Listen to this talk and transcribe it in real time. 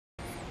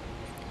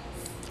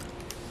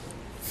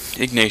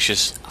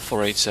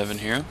Ignatius487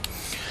 here,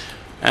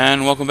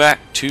 and welcome back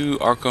to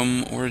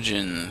Arkham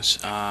Origins.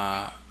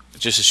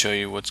 Just to show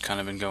you what's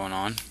kind of been going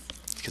on,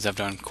 because I've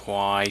done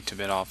quite a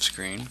bit off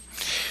screen.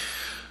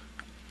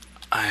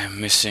 I'm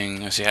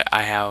missing, let's see,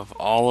 I have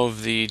all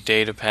of the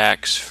data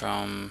packs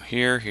from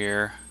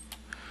here.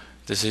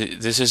 This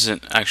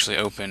isn't actually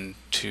open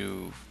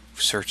to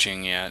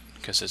searching yet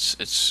because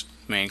it's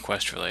main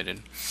quest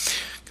related.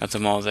 Got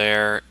them all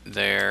there.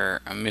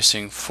 I'm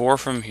missing 4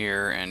 from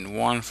here and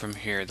 1 from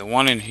here. The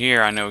one in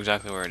here I know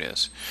exactly where it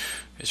is.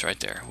 It's right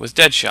there with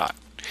Deadshot,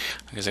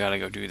 because I gotta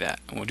go do that,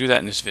 and we'll do that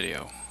in this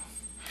video.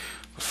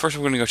 But first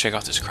we're gonna go check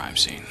out this crime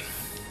scene.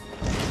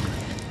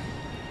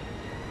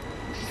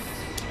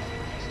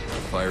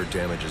 Fire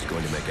damage is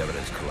going to make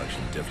evidence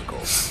collection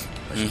difficult.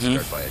 I should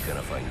start by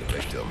identifying the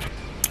victim.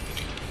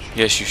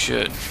 Yes, you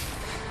should.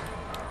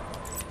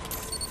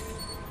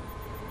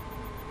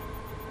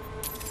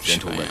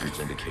 Dental records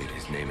indicate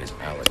his name is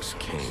Alex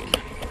Kane.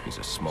 He's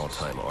a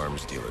small-time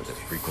arms dealer that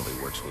frequently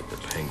works with the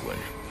Penguin.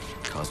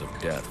 Cause of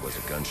death was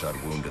a gunshot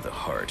wound to the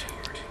heart.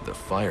 The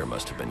fire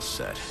must have been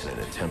set in an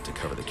attempt to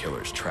cover the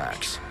killer's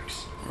tracks.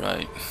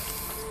 Right.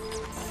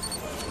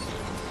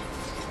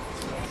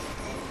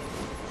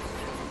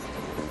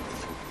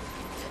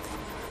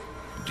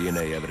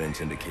 DNA evidence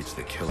indicates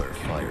the killer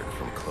fired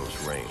from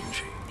close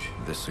range.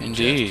 This suggests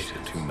Indeed.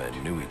 the two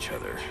men knew each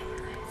other.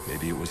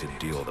 Maybe it was a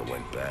deal that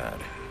went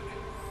bad.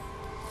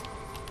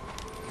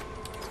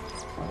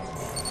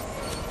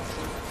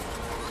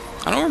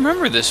 I don't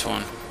remember this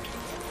one,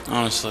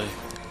 honestly.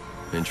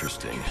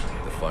 Interesting.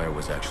 The fire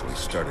was actually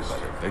started by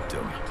the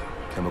victim.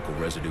 Chemical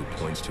residue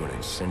points to an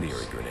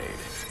incendiary grenade.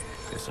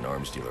 Guess an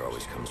arms dealer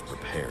always comes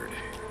prepared.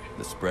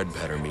 The spread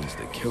pattern means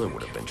the killer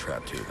would have been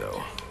trapped here,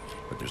 though.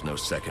 But there's no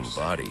second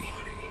body.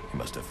 He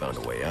must have found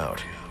a way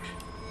out.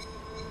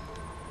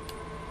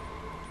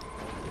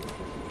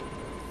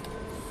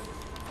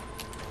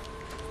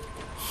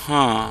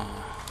 Huh.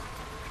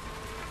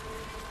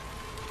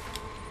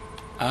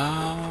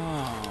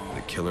 Oh.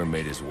 The killer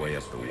made his way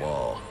up the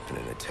wall in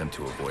an attempt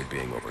to avoid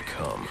being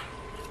overcome.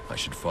 I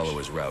should follow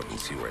his route and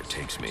see where it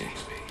takes me.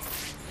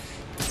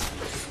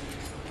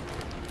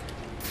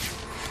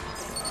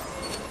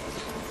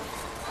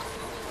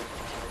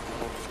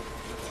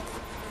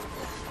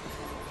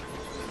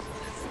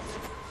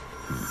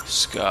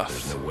 Scuff.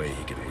 There's no way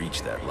he could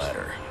reach that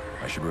ladder.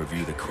 I should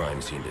review the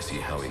crime scene to see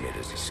how he made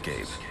his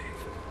escape.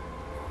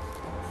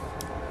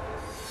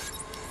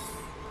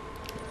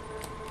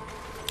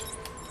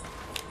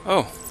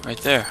 Oh, right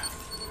there.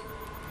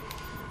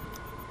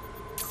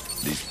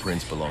 These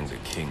prints belong to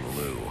King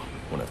Lou,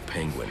 one of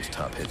Penguin's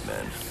top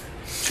hitmen.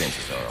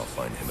 Chances are I'll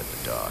find him at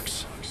the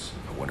docks.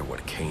 I wonder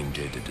what Kane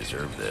did to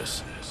deserve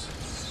this.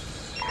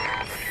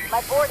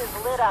 My board is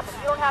lit up. If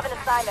you don't have an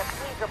assignment,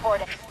 please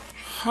report it.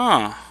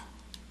 Huh.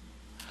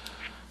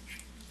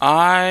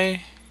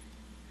 I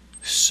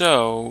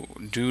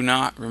do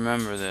not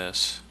remember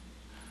this.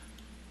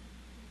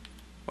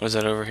 What is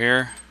that over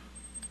here?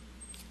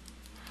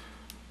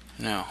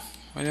 No.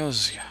 What else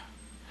is here?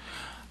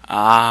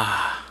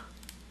 Ah.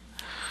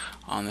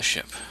 On the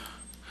ship.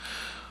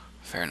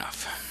 Fair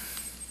enough.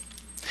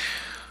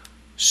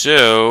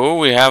 So,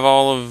 we have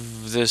all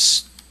of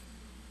this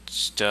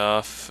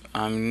stuff.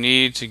 I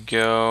need to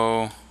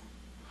go...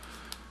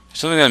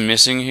 Something that I'm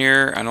missing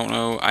here. I don't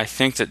know. I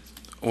think that...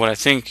 What I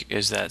think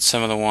is that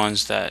some of the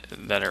ones that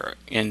are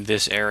in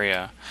this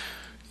area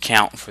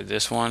count for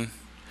this one.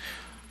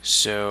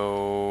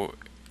 So...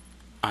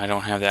 I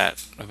don't have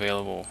that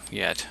available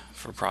yet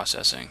for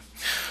processing.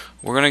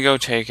 We're gonna go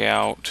take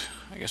out,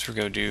 I guess we're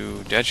gonna do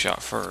Deadshot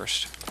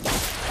first,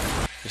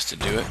 just to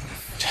do it.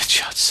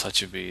 Deadshot's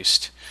such a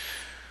beast.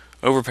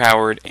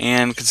 Overpowered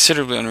and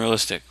considerably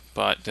unrealistic,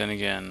 but then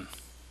again,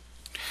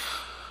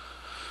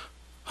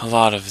 a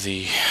lot of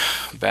the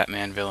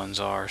Batman villains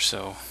are,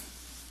 so,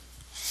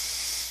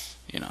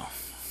 you know.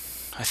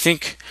 I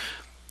think,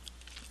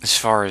 as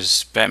far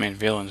as Batman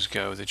villains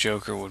go, the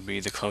Joker would be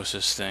the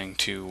closest thing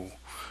to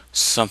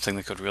something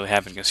that could really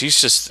happen, because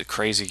he's just the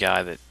crazy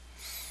guy that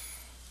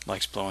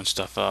likes blowing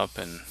stuff up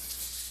and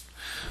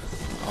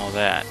all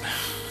that.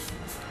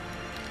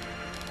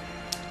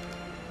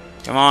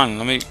 Come on,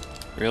 let me...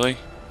 Really?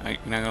 You're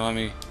not gonna let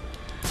me...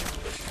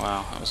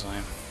 Wow, that was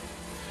lame.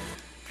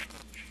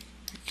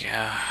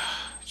 Yeah,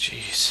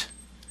 jeez.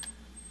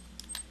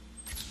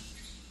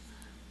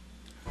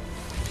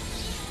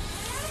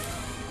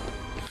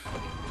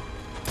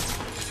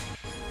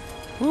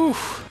 Whew.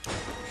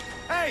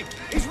 Hey,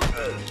 he's...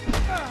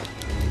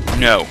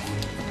 No.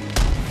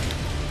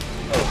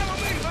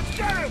 Let's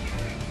get him!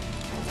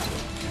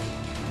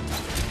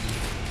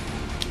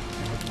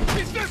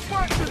 He's this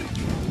way!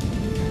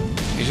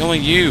 He's only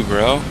you,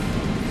 bro.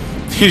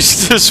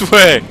 He's this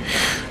way.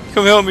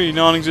 Come help me,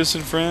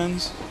 non-existent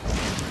friends.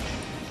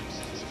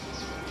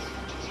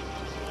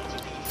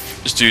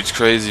 This dude's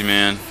crazy,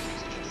 man.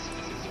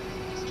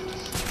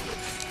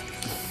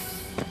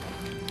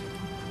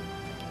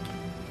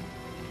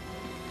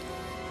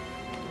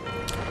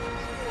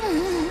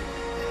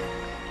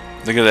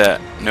 Look at that.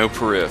 No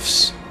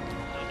periffs.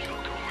 The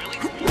Joker really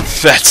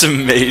That's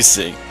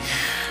amazing.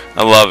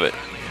 I love it.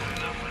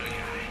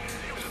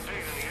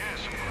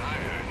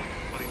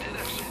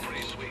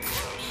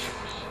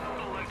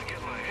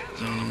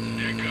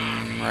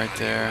 Right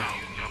there.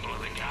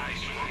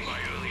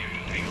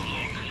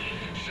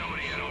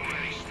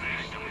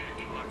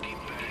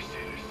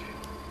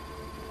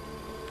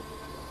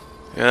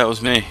 Yeah, that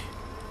was me.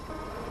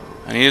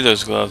 I needed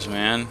those gloves,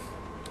 man.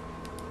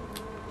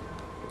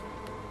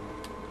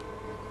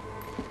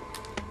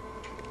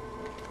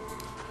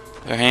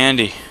 They're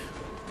handy.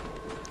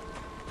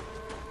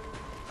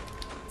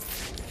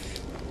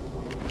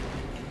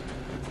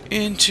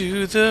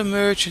 Into the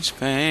merchant's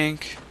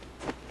bank.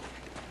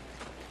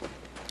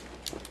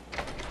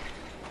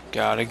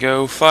 Gotta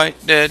go fight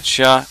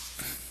Deadshot.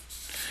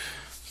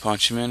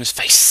 Punch him in his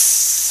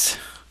face.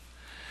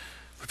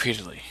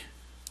 Repeatedly.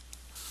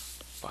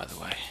 By the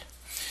way.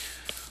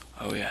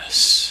 Oh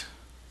yes.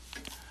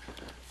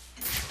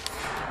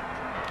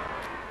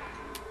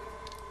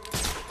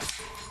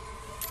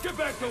 Get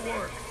back to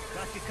work.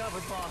 Got you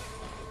covered, boss.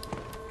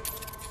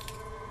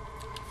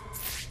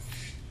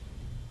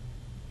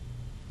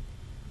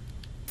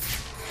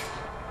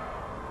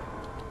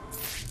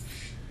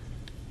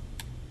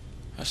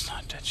 That's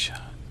not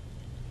Deadshot.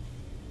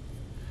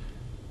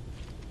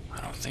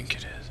 I don't think it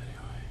is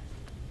anyway.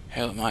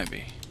 Hell, it might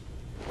be.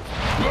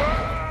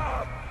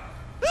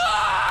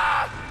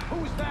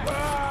 Who's that?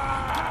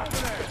 Over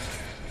there.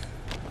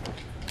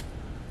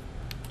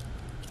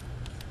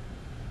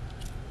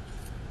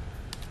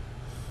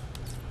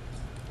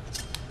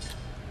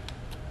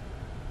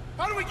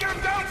 How do we get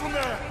him down from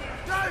there?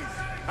 Guys!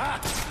 Ah!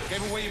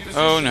 Gave away your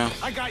position. Oh no.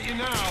 I got you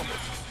now.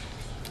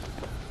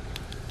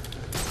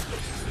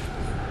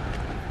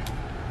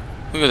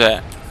 Look at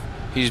that.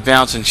 He's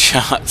bouncing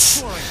shots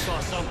Sure I saw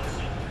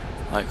something.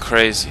 like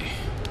crazy.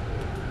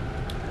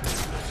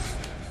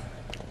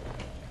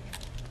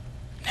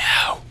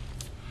 Now.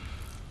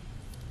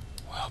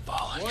 Well,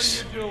 bollocks. What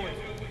are you doing?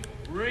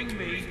 Bring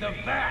me the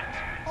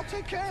bat. I'll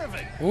take care of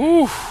it.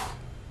 Ooh.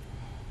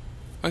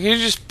 Why can't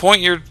you just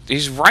point your...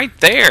 He's right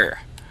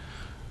there.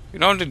 You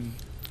don't have to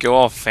go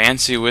all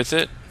fancy with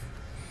it.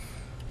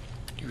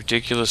 You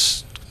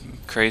ridiculous,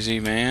 crazy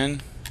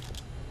man.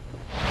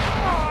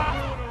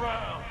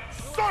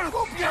 Son of a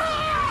bitch!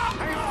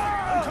 Hang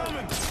on, I'm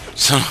coming.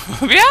 So,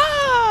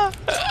 yeah.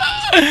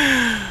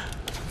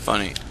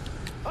 Funny.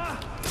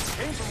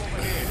 Came from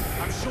over here.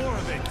 I'm sure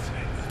of it.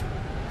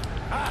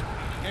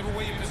 Gave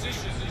away your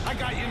position. I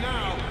got you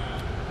now.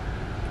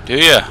 Do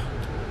ya?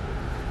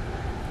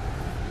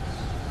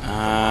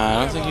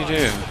 I don't think you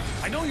do.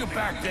 I know you're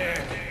back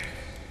there.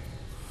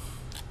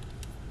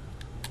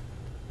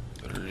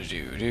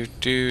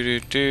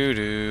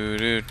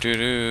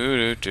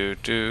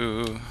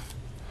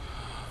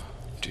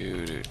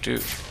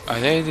 Are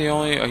they the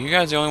only? Are you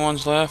guys the only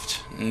ones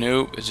left?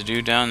 Nope. There's a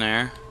dude down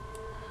there.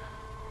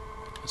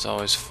 It's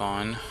always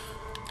fun.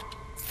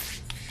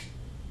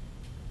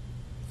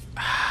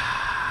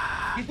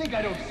 You think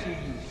I don't see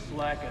you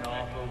slacking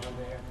off over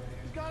there?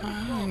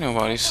 Ain't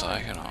nobody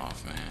slacking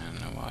off, man.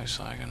 Nobody's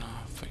slacking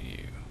off but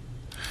you.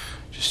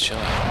 Just chill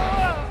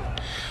out.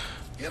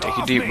 Take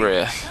a deep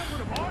breath.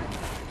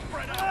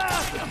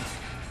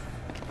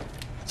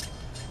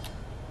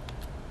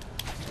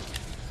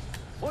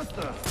 What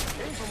the?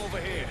 Came from over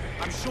here.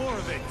 I'm sure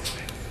of it.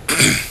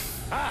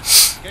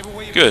 Gave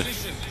away your Good.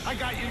 position. I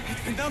got you.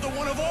 Another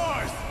one of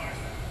ours.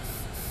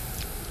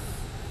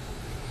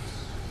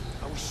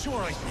 I was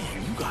sure I see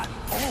you. You got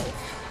owned.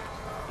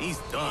 He's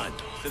done.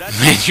 So that's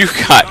Man, you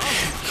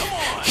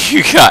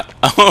got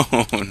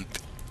owned.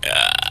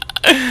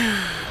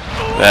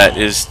 That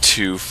is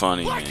too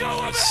funny, man.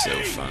 That's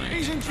so funny.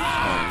 He's in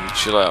trouble. You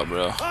chill out,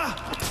 bro.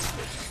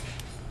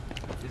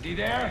 Is he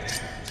there?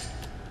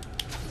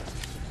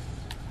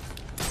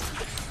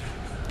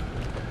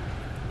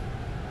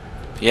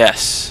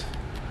 Yes.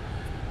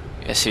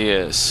 Yes, he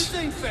is. This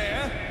ain't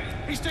fair.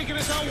 He's taking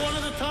us out one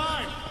at a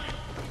time.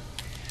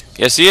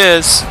 Yes, he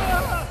is.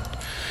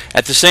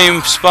 At the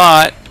same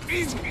spot.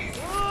 He's...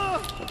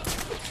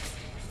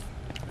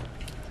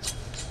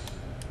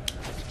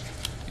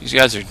 These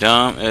guys are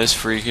dumb as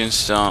freaking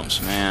stumps,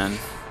 man.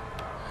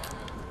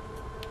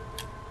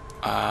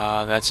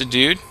 That's a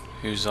dude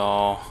who's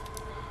all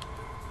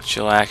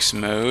chillax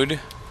mode.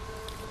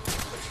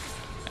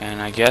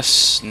 And I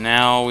guess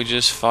now we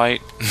just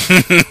fight.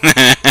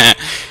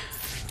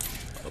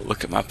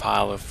 Look at my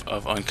pile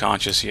of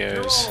unconscious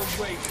yos. A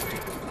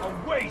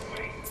waste.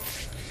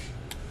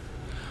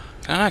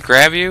 Can I not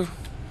grab you?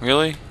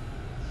 Really?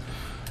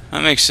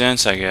 That makes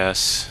sense, I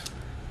guess.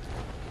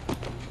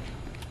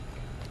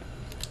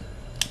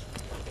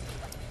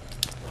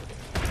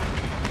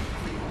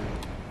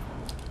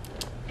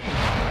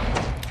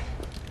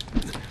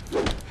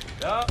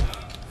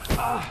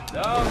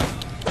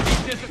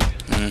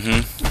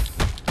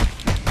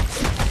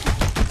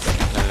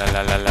 La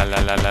la la la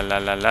la la la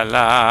la la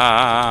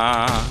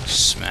la.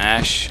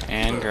 Smash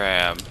and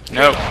grab.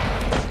 Nope.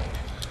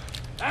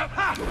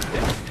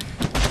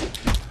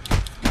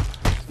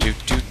 Do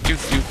do do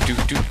do do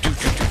do do do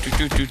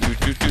do do do do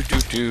do do do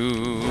do.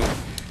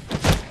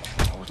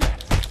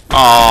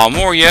 Aw,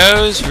 more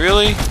yos?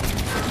 Really?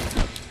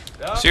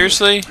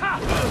 Seriously?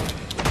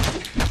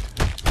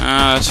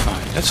 That's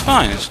fine. That's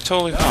fine. It's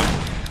totally fine.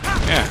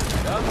 Yeah.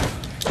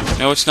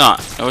 No, it's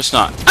not. No, it's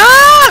not.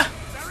 Ah!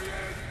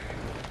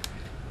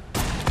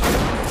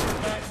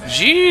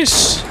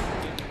 Jeez.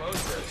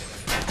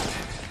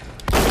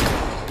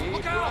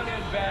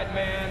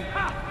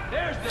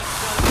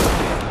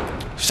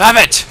 Stop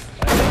it!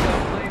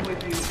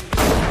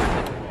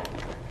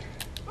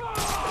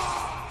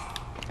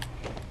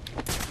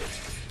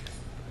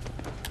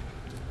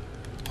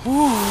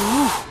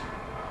 Whew.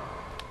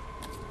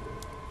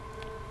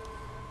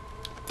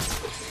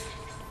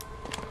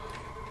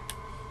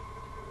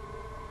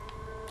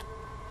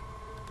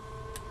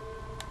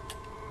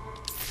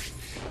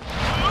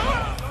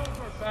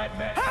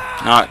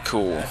 Not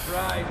cool.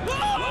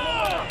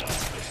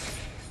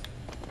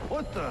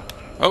 What the?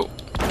 Oh.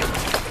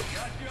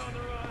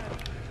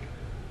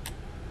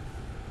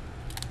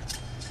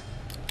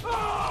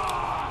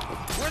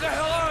 Where the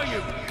hell are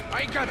you?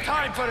 I ain't got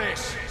time for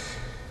this.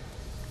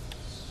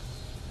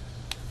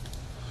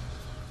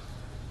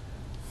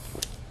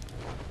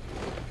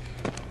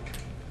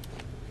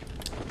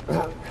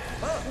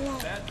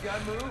 That's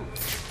got moved.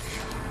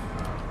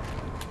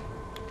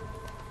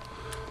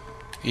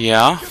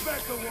 Yeah. Get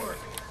back to work.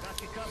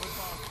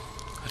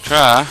 I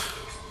try.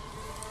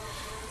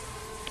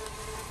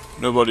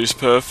 Nobody's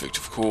perfect,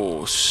 of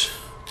course.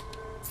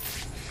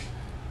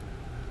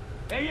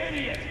 Hey,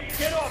 idiot!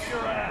 Get off your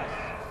ass!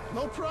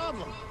 No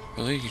problem.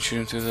 Really? You can shoot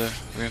him through the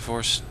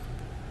reinforced...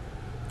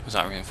 Well, it's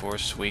not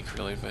reinforced, it's weak,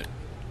 really, but...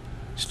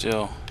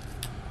 Still.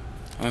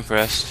 I'm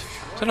impressed.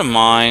 Is that a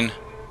mine?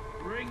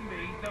 Bring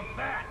me the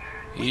bat.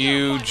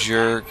 You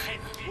jerk.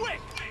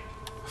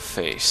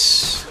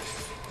 Face.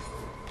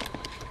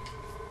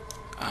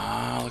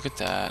 Ah, look at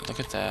that, look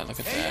at that, look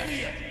at that. Hey,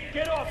 idiot!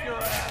 Get off your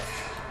ass!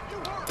 You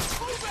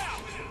hurt! Move out!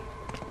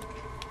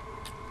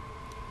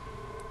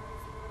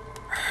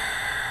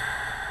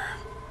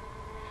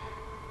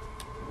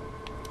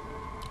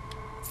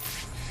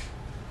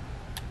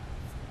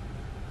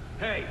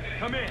 Hey,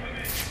 come in.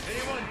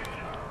 Anyone?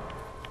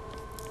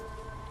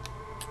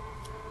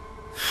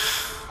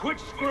 Quit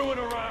screwing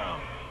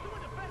around.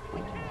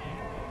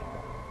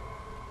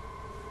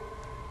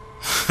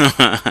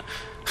 I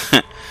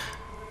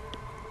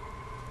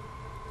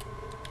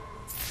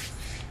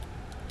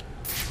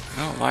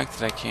don't like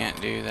that I can't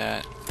do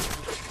that.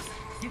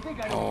 You think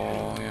I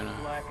Oh, you know.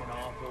 slacking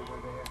off over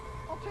there?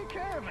 I'll take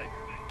care of it.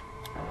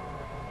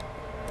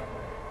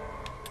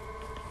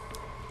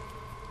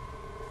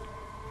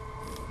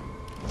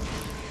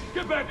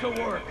 Get back to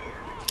work.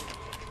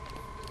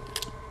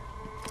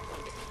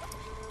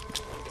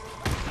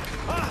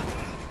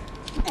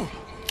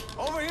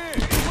 Over here,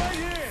 right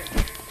here.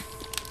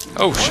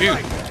 Oh, shoot.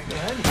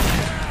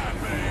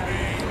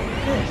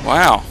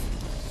 Wow.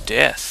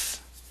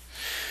 Death.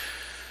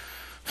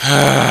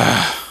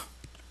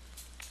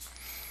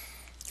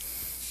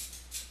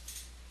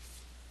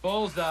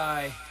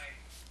 Bullseye.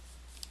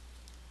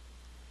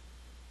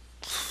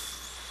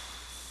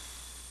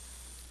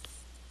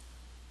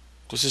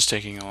 This is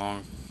taking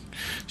long.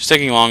 It's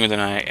taking longer than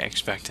I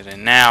expected,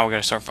 and now we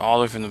gotta start all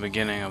the way from the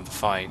beginning of the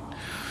fight.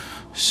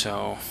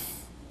 So,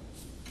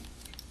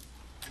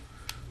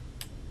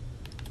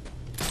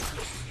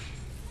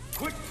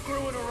 Quit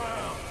screwing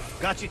around.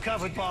 Got you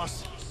covered,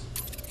 boss.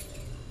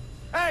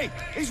 Hey,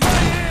 he's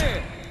right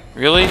here.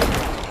 really?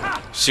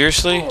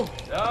 Seriously?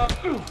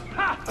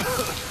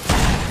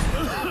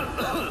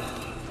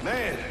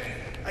 Man,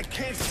 I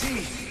can't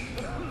see.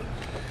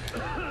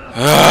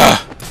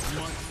 Ugh. You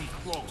must be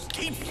close.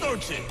 Keep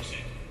searching.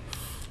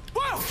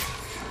 Whoa!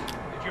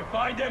 Did you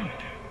find him?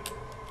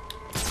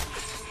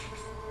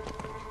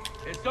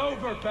 It's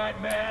over,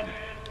 Batman.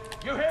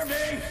 You hear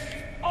me?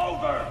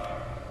 Over.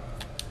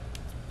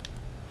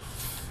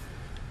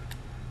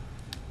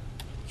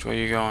 Which way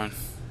are you going?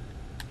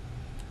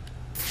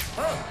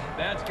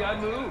 That's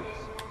got moves.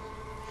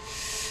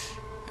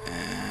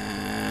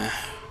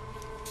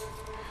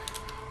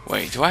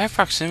 Wait, do I have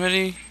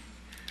proximity?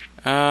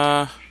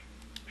 I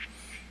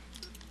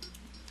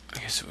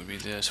guess it would be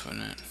this,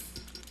 wouldn't it?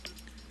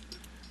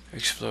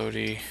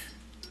 Explodey.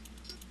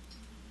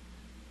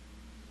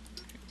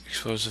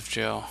 Explosive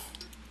gel.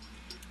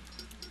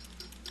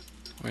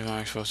 Where's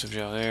my explosive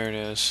gel? There it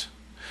is.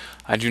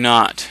 I do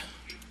not.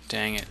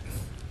 Dang it.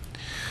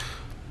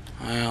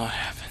 Well, it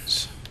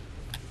happens.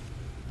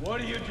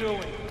 What are you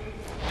doing?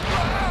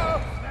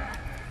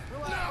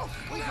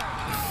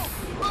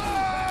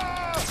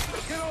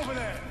 Get over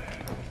there.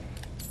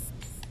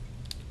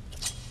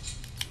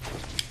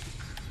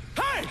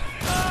 Hey!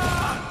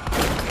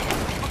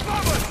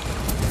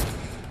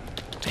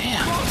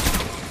 Damn.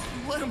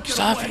 Let him get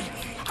Stop away. it.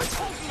 I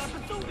told you not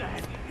to do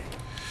that.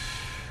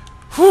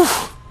 Whew.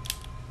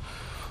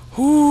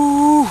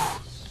 Whew.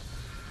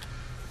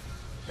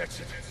 That's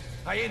it.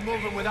 I ain't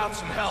moving without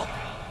some help.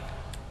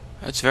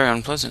 That's very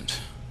unpleasant.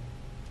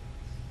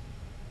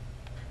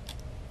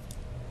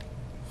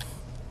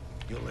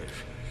 You'll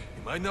live.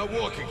 You might not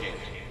walk again.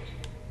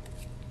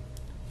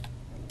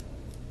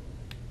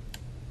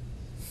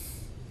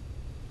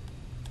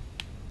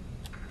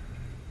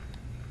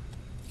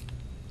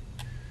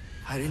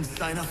 I didn't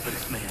sign up for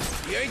this, man.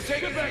 He ain't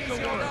taking back the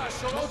word.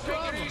 So don't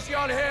take it easy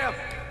on him.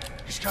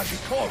 He's got to be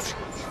close.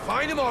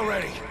 Find him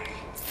already.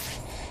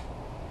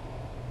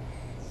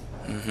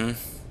 Mm-hmm.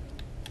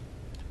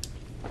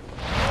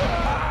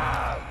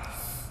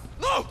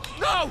 No!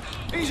 No!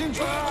 He's in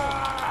trouble!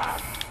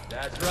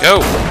 That's right. Go!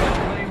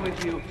 I'll play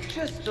with you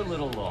just a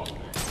little longer.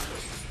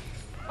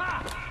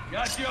 Ha!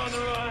 Got you on the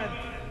run.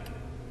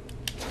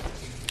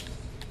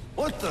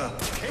 What the?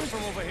 Came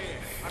from over here.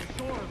 I'm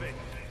sure of it.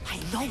 I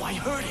know, I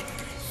heard it.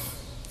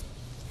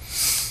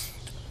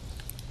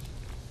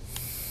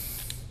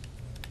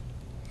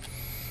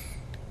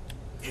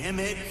 Damn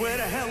it, where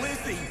the hell is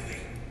he?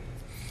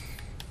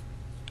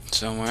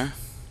 Somewhere.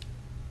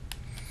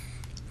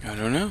 I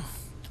don't know.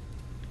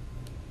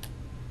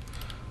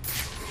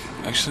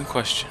 Excellent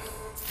question.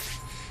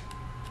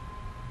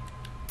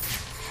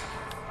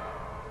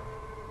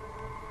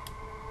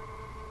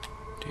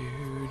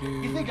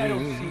 You think I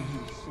don't see you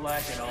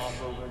slacking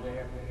off over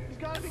there? He's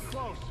got to be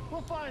close.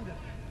 We'll find him.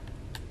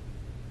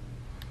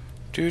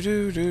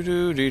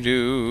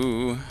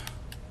 Do.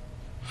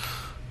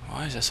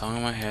 Why is that song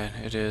in my head?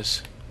 It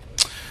is.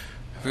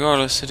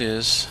 Regardless, it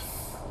is.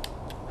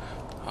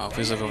 Oh,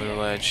 please look over the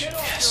ledge.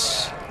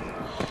 Yes.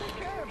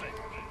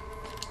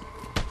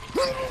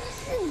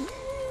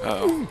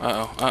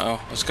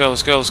 Uh-oh. Let's go.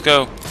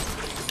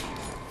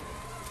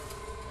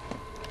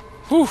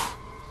 Whew.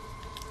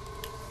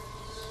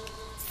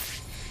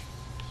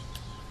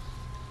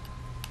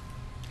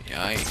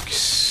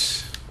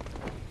 Yikes.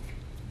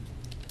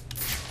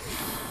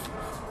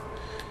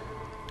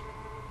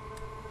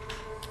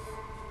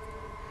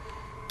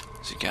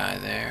 There's a guy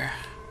there.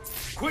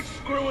 Quit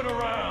screwing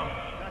around.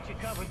 Got you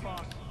covered,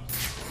 boss.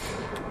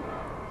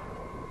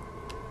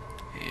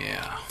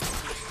 Yeah.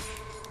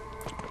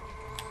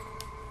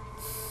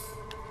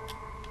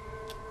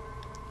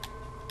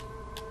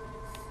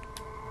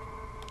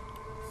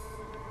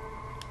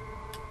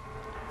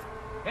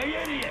 Hey,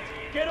 idiot!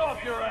 Get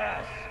off your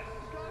ass!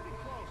 He's got to be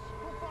close.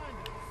 We'll find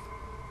him.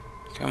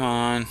 Come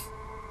on.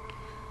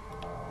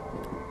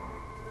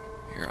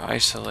 You're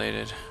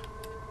isolated.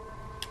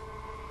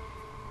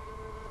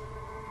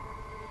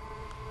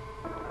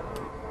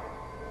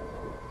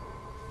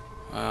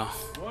 Well,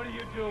 What are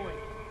you doing?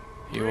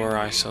 you were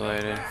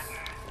isolated.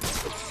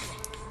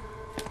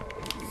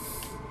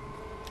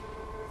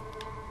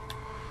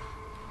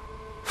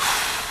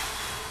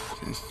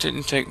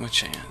 Didn't take my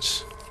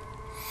chance.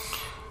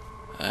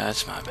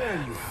 That's my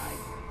bad.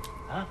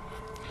 Huh?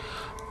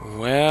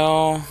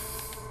 Well,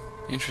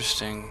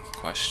 interesting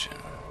question.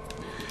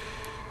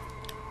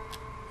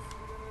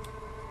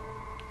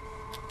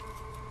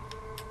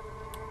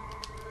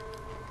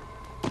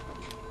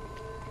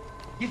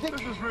 You think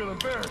this is real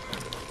embarrassing?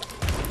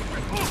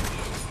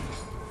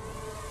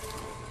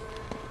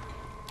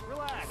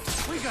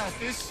 Relax. We got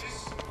this.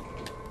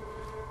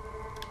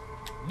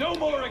 No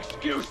more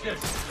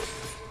excuses!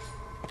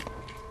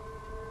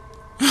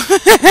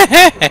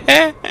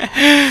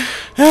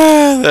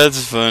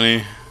 That's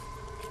funny.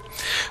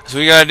 That's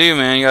what you gotta do,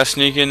 man. You gotta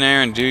sneak in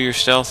there and do your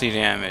stealthy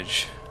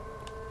damage.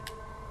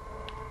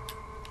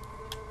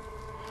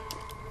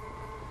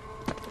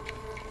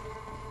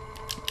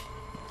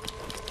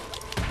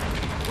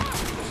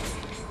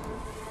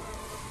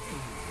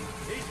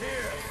 He's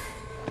here!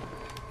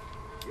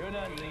 You're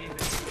not leaving.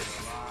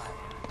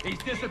 He's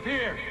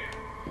disappeared!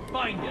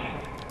 Find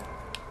him!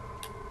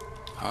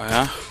 Oh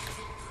yeah?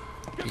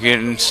 You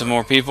getting some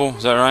more people?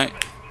 Is that right?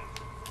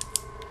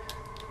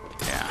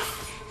 Yeah.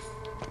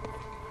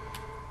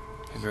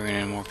 You're bringing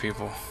in more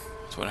people.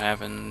 That's what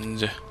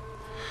happened.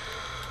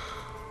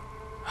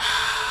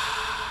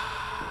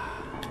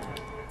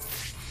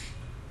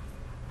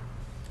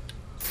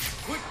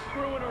 Quit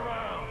screwing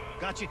around!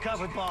 Got you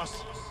covered,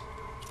 boss.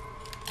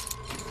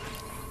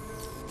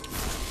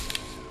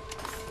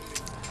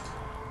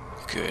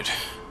 Good.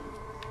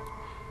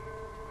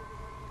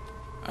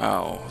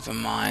 Oh, the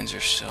mines are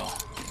still...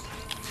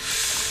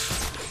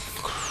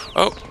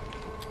 Oh!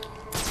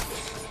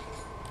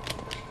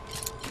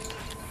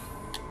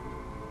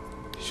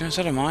 Did you not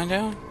set a mine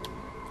down? I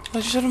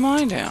thought you set a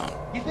mine down.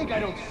 You think I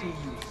don't see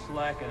you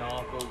slacking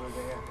off over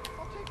there?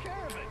 I'll take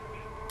care of it.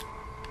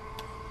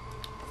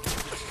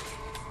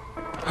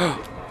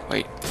 Oh,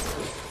 wait.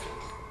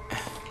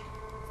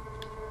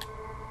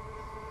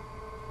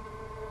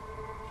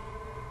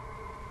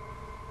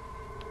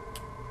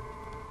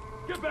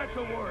 Get back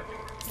to work!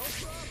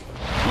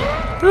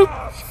 Bloop.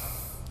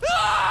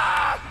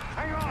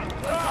 Hang on.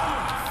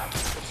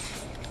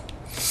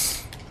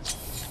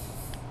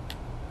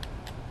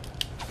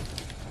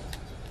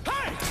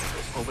 Hey!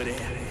 Over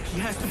there. He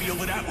has to be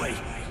over that way.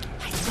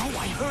 I know,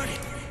 I heard it.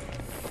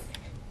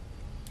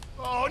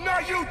 Oh,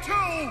 not you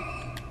too!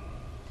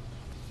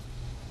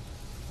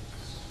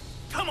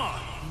 Come on.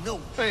 No.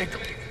 Hey, it's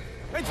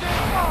that I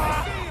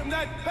see him,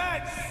 that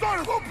bad son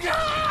of a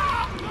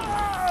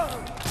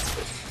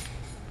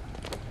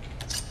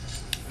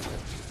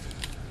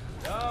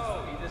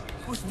No, he just...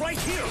 It was right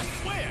here, I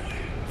swear.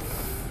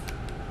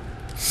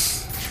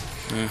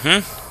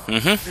 Mm-hmm.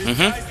 This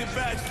guy's in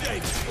bad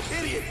shape.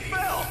 Idiot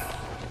fell.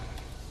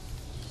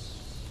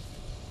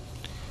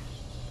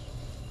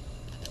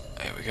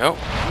 we go.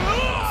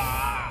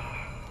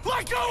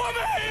 Let go of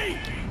me!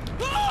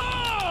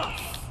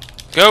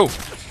 Go!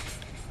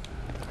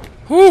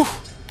 Whew!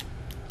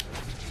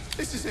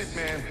 This is it,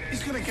 man.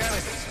 He's gonna get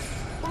us.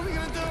 What are we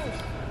gonna do?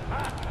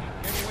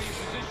 Give away your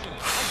position.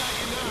 I got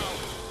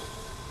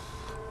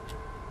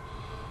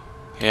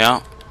you now.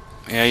 Yeah.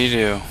 Yeah, you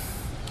do.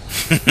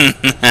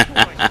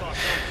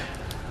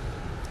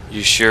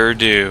 You sure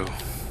do.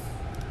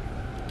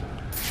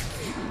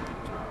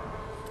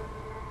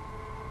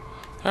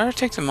 Did I ever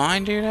take the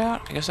mine dude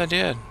out? I guess I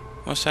did.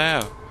 Must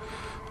have.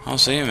 I don't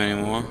see him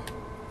anymore.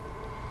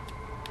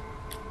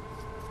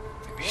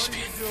 Maybe he's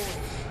being...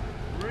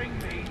 Bring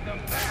me the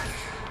bat.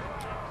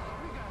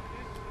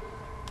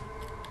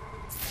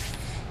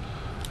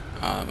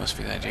 Oh, that must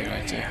be that dude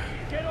right there.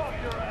 Get off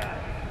your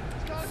ass.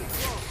 It's gotta be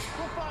close.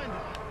 We'll find him.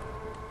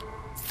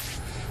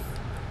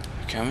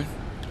 You coming?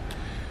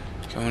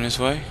 Coming this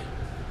way?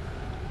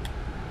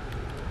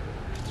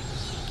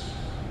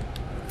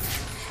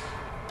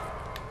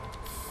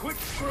 Quit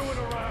screwing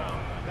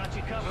around. Got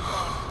you covered,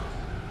 boss.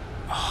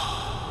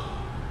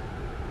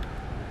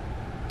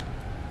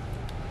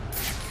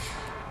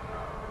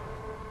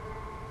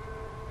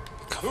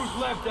 Who's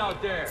left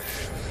out there?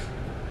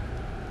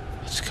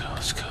 Let's go,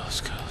 let's go,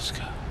 let's go, let's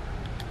go.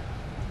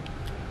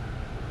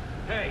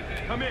 Hey,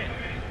 come in.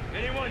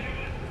 Anyone?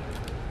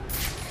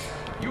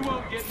 You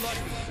won't get lucky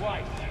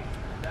twice.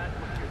 That's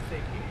what you're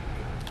thinking.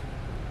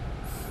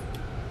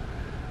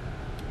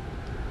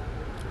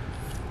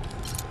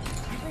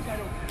 You think I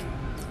don't see you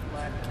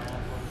slacking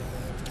off?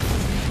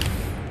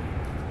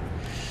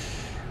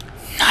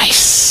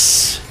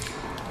 Nice!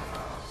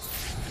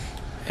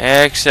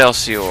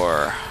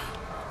 Excelsior.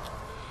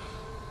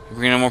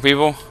 Bring in more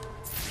people?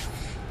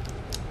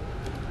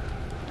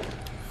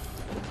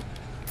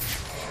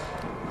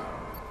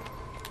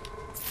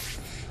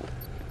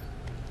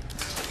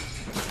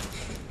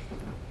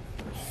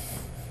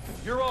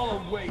 You're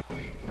all awake.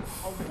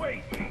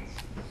 Awake!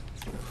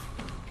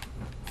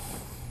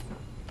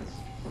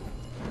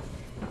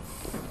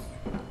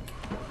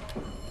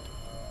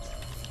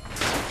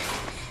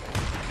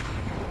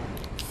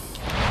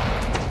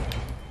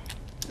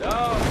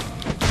 No!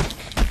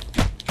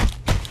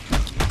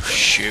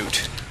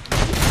 Shoot.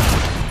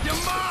 You're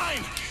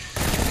mine!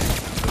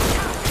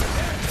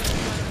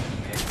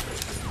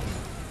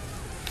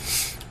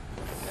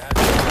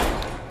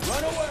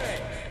 Run away!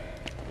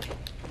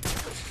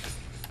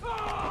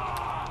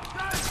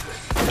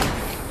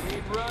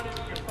 Keep running,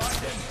 you find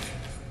him.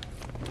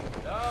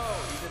 No,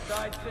 he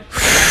decides to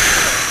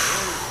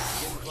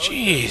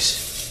Jeez.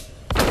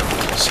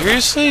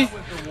 Seriously?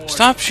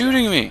 Stop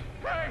shooting me.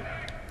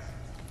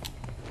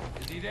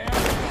 Is he there?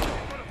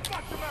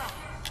 Fuck him out!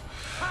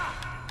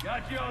 Ha!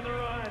 Got you on the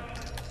run.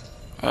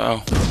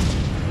 Uh-oh.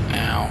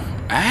 Ow.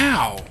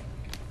 Ow!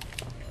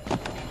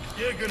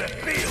 You're gonna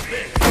feel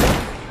this!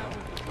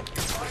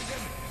 Find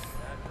him.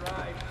 That's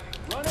right.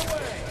 Run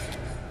away!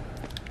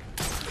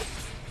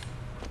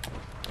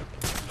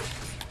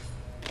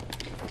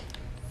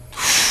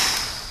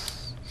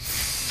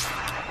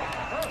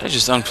 They're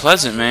just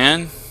unpleasant,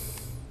 man.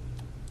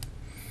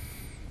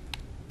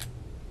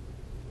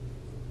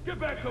 Get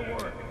back to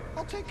work.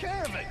 I'll take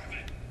care of it.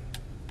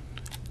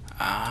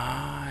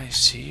 Ah, I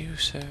see you,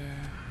 sir.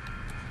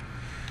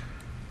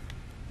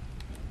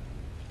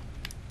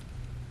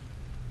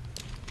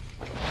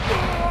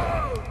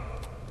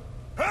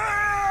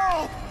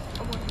 Help!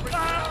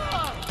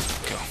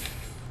 Go.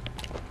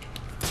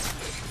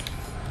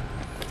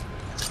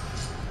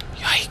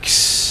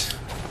 Yikes.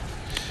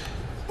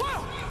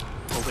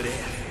 Over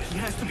there. He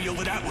has to be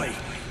over that way.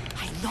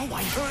 I know,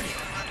 I heard it.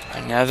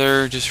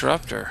 Another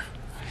disruptor.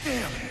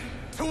 Damn.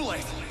 Too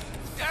late.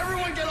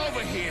 Everyone get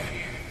over here.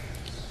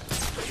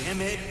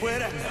 Damn it, where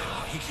the...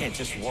 No, he can't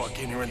just walk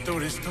in here and do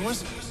this to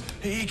us.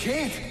 He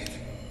can't.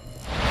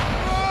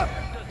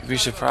 You'd be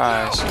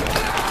surprised.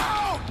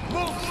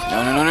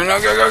 No, no, no, no, no,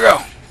 go, go,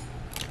 go.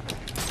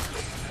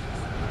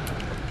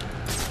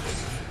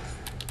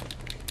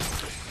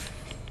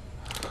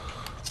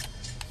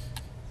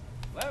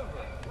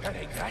 That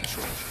ain't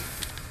natural.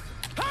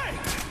 Hey!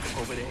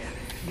 Over there.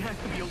 He has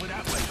to be over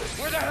that way.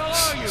 Where the hell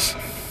are you?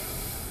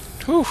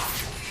 Whew.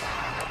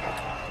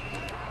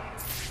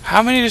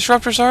 How many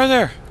disruptors are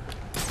there?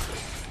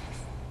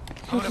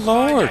 Good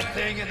lord. That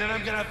thing, and then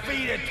I'm gonna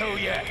feed it to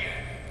you.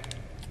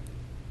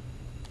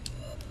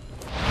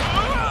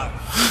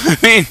 I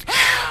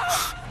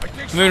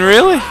mean,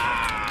 really?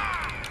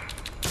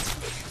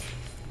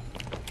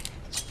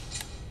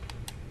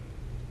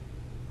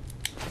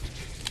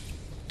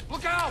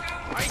 Look out!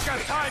 I ain't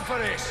got time for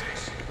this.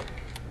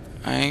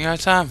 I ain't got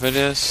time for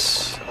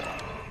this.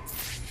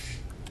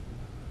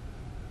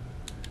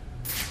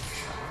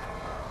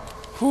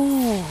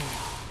 Whew.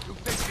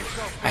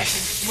 I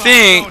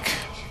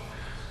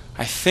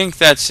think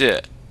that's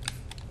it.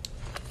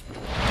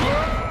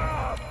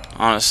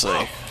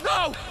 Honestly.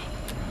 No!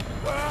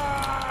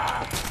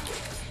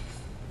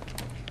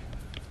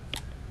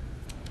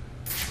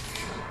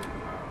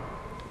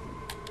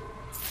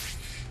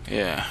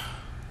 Yeah.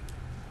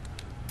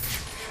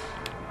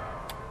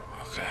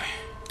 Okay.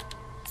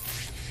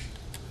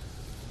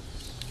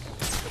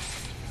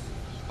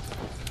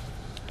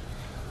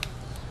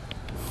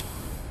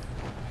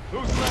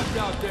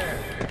 out there?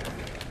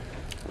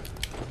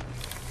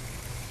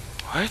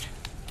 What?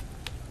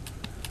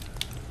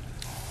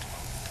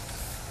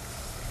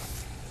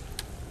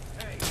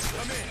 Hey,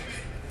 come in.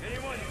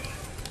 Anyone?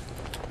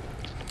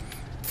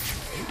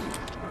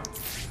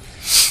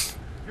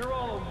 You're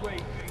all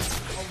awake.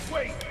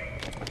 Awake!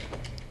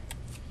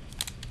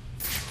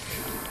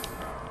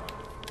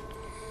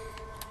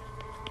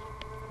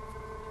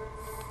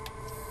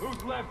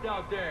 Who's left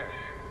out there?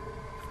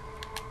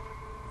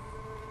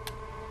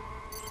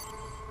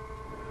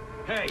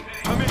 Hey,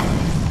 come in!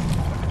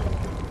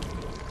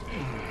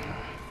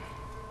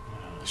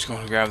 Just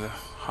going to grab the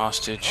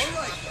hostage. All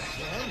right,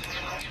 man.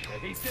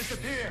 He's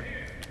disappeared.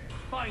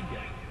 Find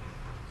him.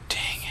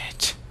 Dang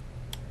it.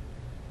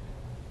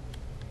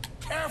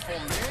 Careful,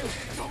 man.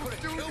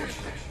 Don't do this.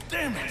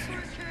 Damn it.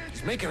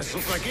 He's making us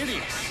look like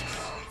idiots.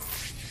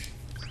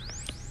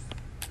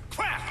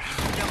 Crap!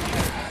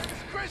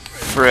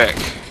 Frick.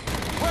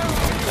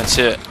 That's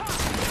it.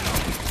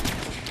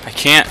 I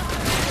can't.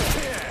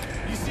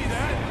 You see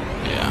that?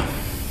 Yeah.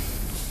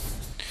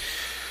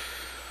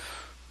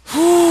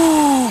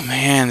 Whew,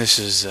 man, this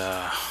is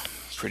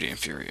pretty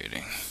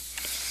infuriating.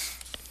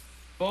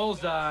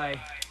 Bullseye.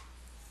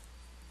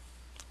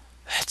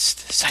 That's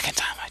the second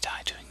time I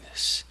died doing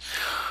this.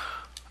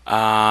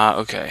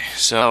 Okay,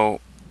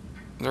 so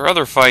there are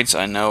other fights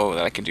I know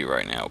that I can do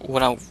right now.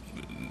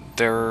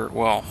 There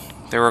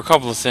were a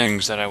couple of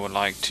things that I would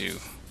like to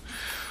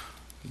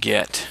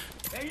get.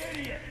 Hey,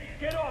 idiot!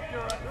 Get off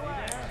your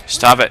there.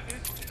 Stop it.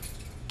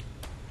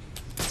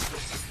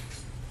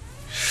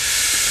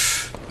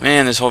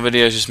 Man, this whole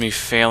video is just me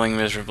failing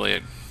miserably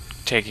at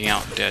taking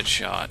out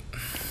Deadshot.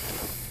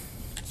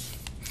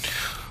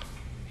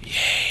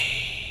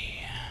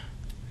 Yay.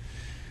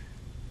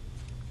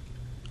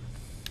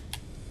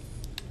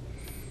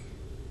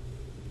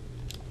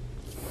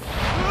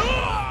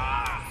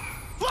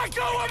 Let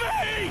go of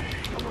me!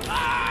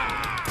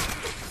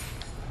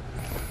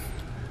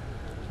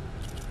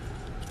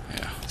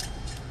 Yeah.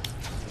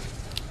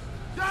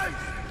 Guys!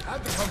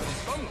 Had to come from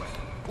somewhere.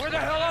 Where the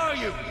hell are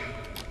you?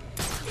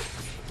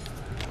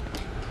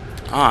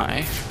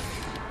 I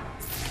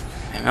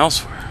am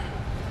elsewhere.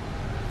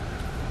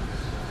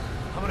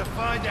 I'm gonna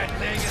find that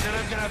thing and then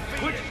I'm gonna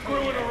quit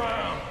screwing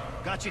around.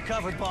 Got you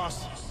covered,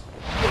 boss.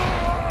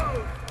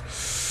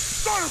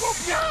 Son of a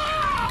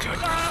bitch!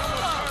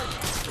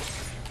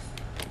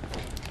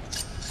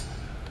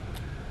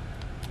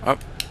 Up.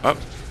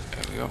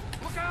 There we go.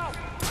 Look out! I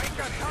ain't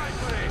got time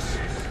for this.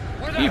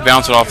 Where the You hell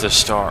bounce it are off you? this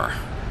star.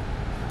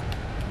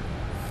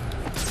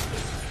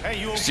 Hey,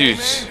 you okay,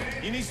 Dudes.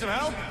 man? You need some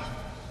help?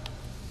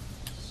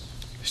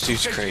 This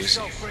dude's Get crazy.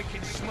 yourself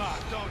freaking smart,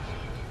 don't you?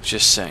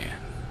 Just saying.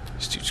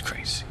 This dude's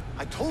crazy.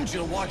 I told you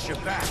to watch your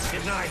back,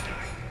 didn't I?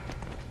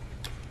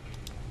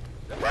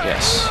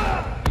 Yes.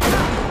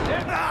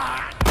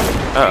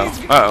 Uh-oh.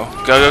 Uh-oh.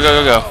 Go.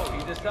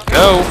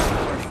 Go.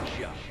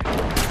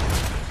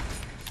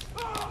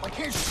 I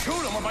can't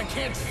shoot him if I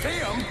can't see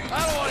him.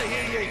 I don't want to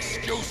hear your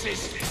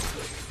excuses.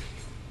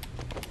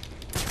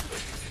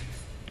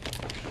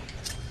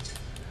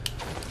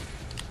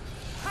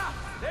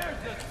 There's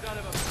the son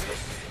of a bitch.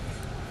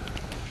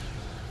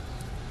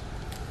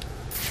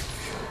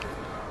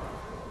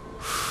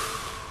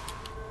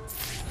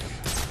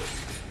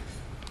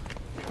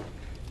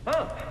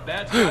 Huh?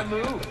 That's my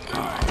move.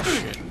 Oh,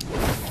 shit.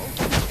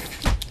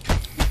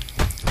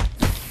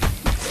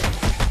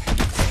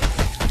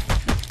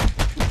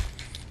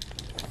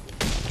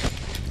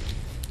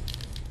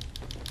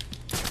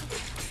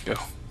 Go.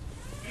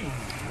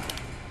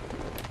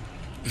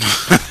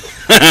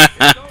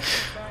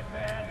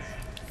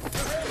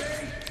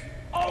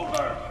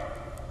 Over!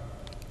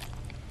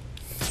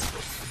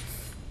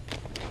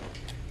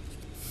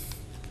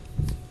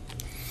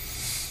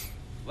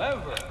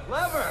 Lever!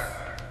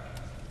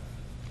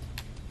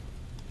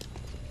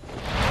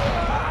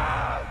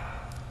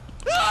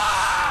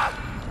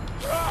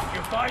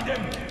 You find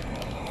him?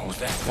 Who's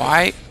that?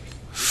 Why?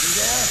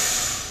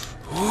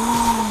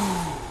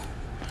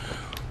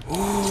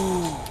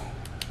 Ooh.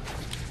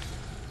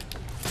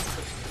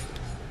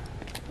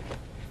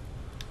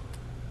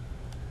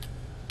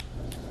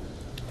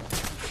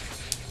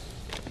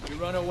 You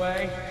run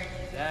away?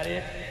 Is that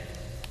it?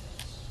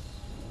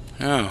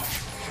 No.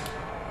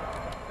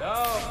 No.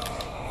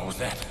 Who's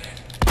that?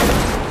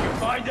 You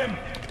find him?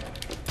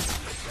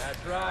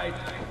 That's right.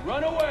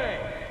 Run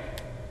away.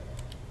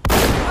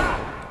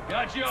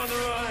 Got you on the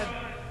run.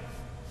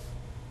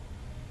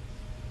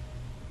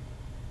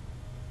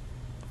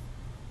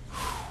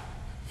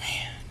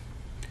 Man.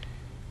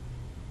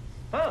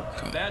 Huh?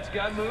 That's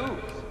got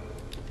moves.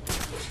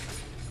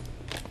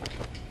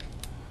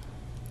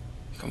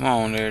 Come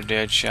on there,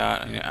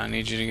 Deadshot. I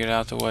need you to get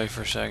out the way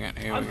for a second.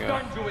 Here we I'm go.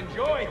 starting to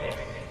enjoy this.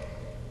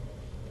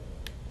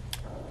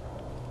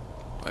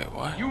 Wait,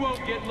 what? You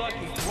won't get lucky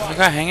I twice.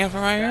 got hanging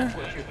from right That's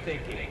here? what you're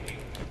thinking.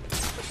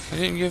 They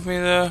didn't give me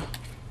the...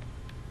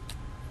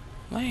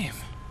 Lame.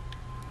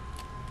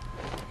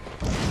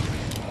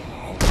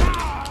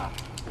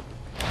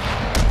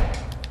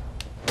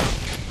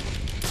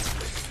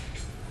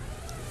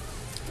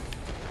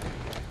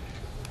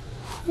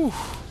 Whew.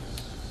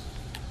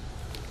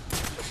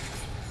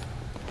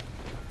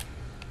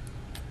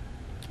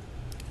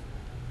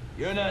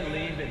 You're not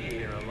leaving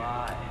here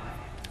alive.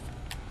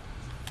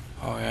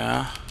 Oh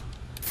yeah.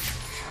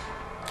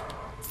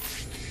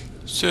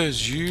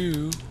 Says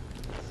you.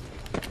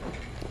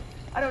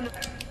 I don't know.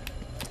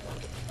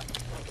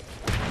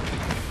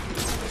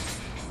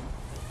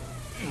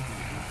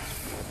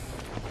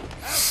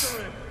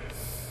 After him.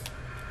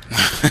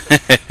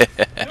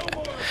 No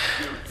more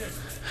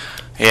excuses.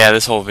 Yeah,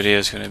 this whole video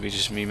is going to be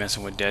just me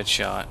messing with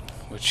Deadshot,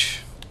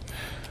 which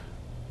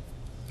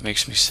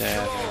makes me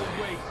sad. A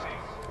waste.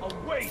 A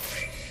waste.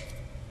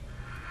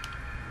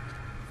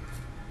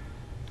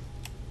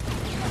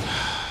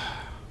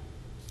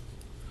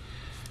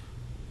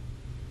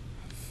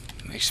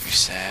 Makes me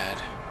sad.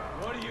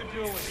 What are you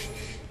doing?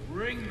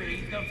 Bring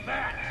me the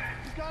bat.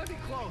 He's gotta be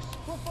close.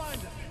 We'll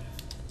find him.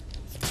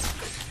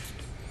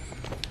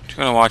 Just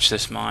gonna watch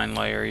this mine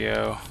layer,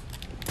 yo.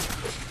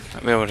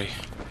 I'll be able to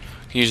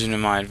use it to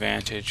my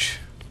advantage.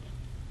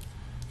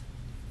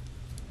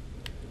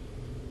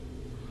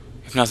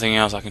 If nothing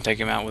else, I can take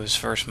him out with his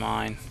first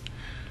mine.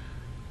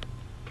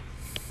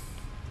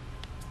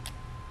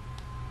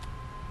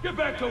 Get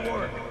back to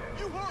work.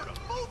 You heard him.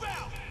 Move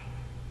out.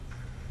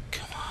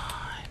 Come on.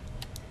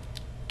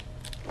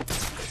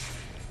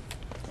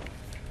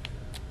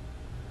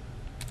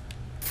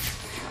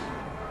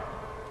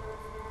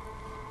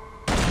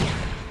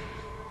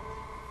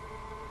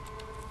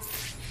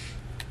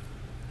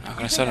 Not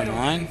gonna set a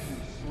mine?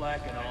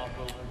 Slacking off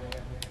over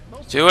there.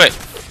 Do it.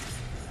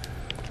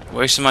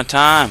 Wasting my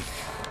time.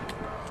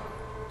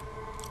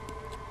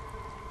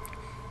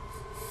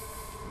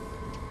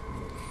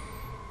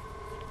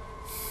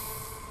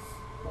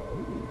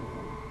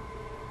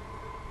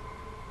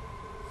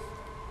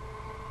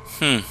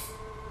 Is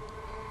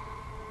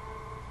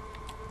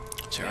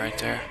it right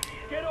there?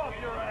 Get off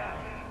your ass.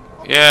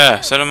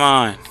 Yeah, set a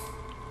mine.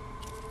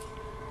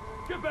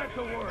 Get back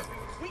to work.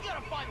 We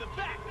gotta find the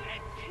bat,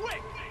 and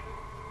quick.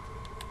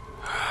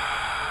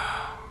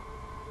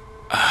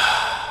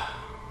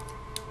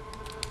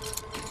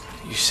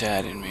 You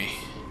sadden me,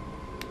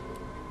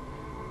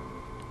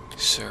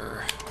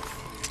 sir.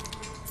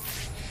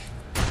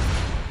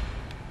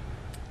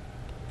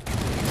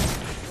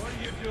 What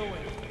are you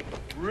doing?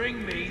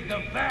 Bring me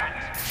the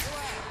bat.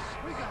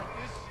 We got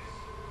this.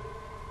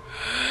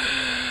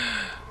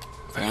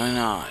 Apparently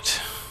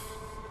not.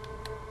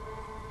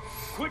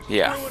 Quit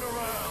Yeah. screwing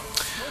around.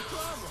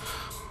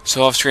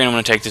 So off screen, I'm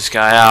gonna take this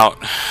guy out.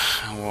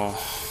 We'll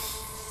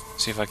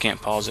see if I can't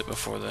pause it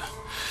before the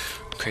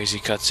crazy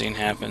cutscene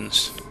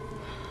happens.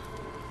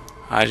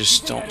 I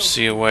just don't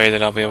see a way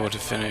that I'll be able to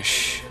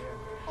finish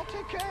I'll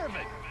take care of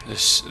it.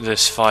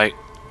 this fight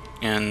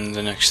in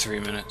the next 3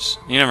 minutes.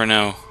 You never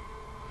know.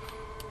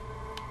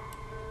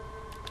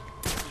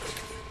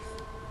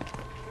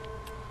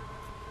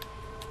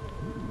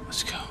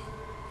 Let's go.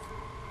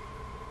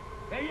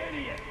 Hey,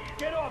 idiot!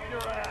 Get off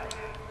your ass.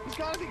 He's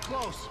gotta be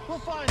close. We'll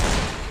find him.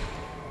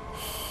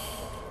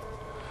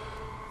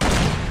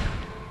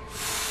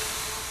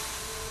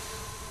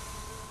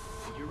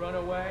 Did you run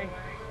away?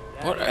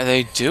 What are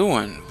they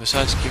doing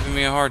besides giving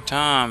me a hard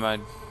time by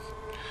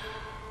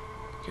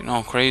getting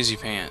all crazy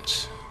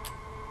pants?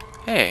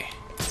 Hey.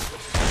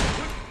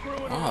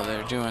 Oh,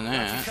 they're doing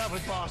that.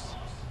 Covered, boss.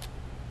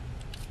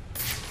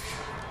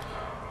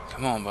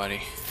 Come on,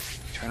 buddy.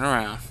 Turn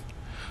around.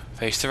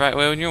 Face the right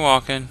way when you're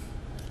walking.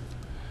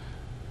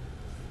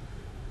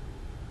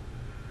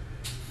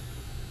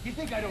 You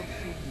think I don't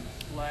see you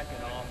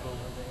slacking off over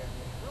there?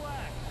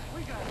 Relax.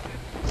 We got this.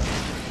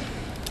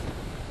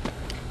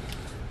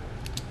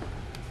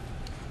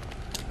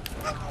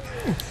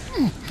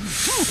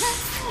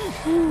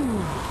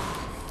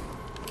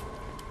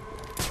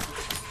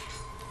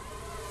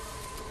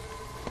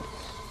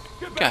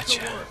 Get back Gotcha.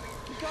 to work.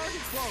 He's gotta be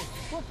close.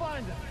 We'll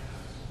find him.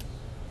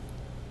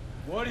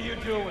 What are you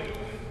doing?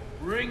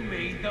 Bring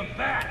me the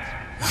bat.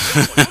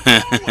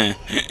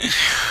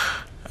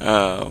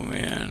 Oh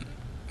man,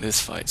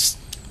 this fight's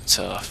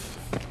tough.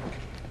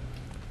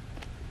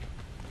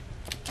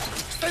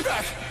 Stay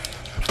back.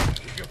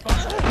 If you're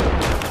fired.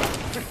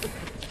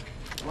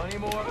 Plenty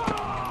more.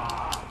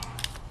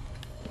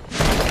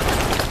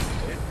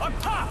 Up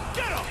top.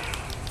 Get him.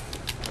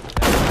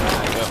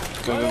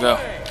 Go, go, go, go.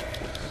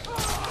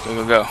 Go,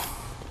 go, go.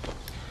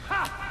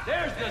 Ha!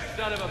 There's the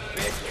son of a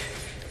bitch.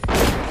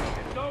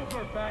 It's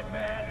over,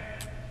 Batman.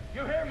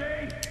 You hear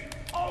me?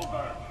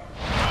 Over.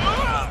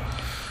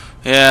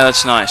 Yeah,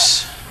 that's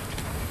nice.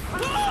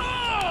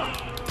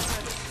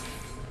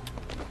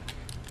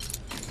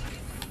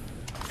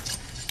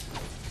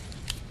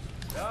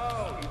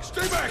 No.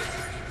 Stay back.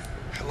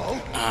 Hello?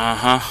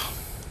 Uh-huh.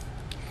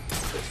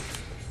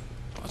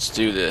 Let's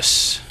do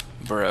this,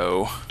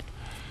 bro.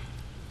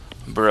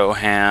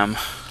 Broham.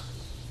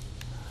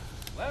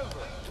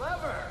 Lever.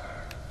 Lever.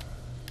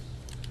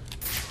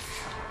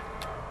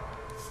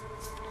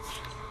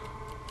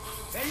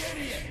 Hey,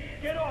 idiot!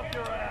 Get off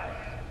your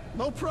ass.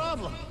 No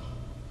problem.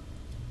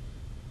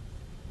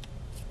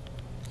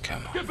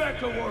 Come on. Get back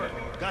to work.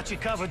 Got you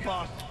covered,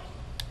 boss.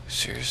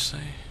 Seriously?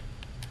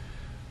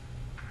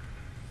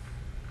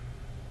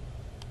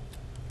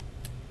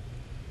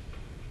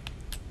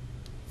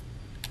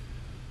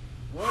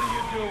 What are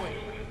you doing?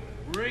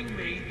 Bring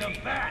me the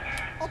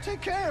bat. I'll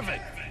take care of it.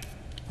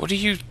 What are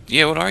you...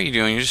 Yeah, what are you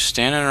doing? You're just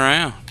standing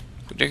around.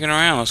 Quit dicking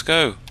around. Let's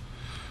go.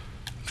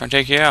 I'm trying to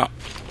take you out.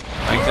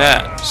 Like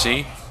that.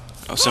 See?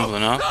 That was simple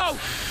enough.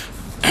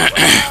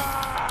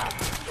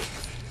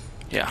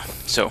 Yeah,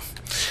 so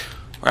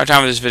we're out of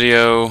time for this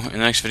video. In the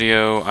next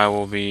video, I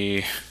will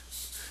be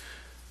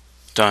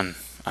done.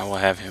 I will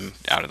have him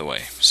out of the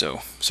way.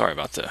 So, sorry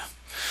about the,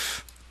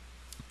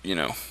 you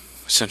know,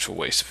 essential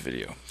waste of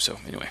video. So,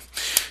 anyway,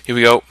 here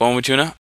we go. Bone with tuna.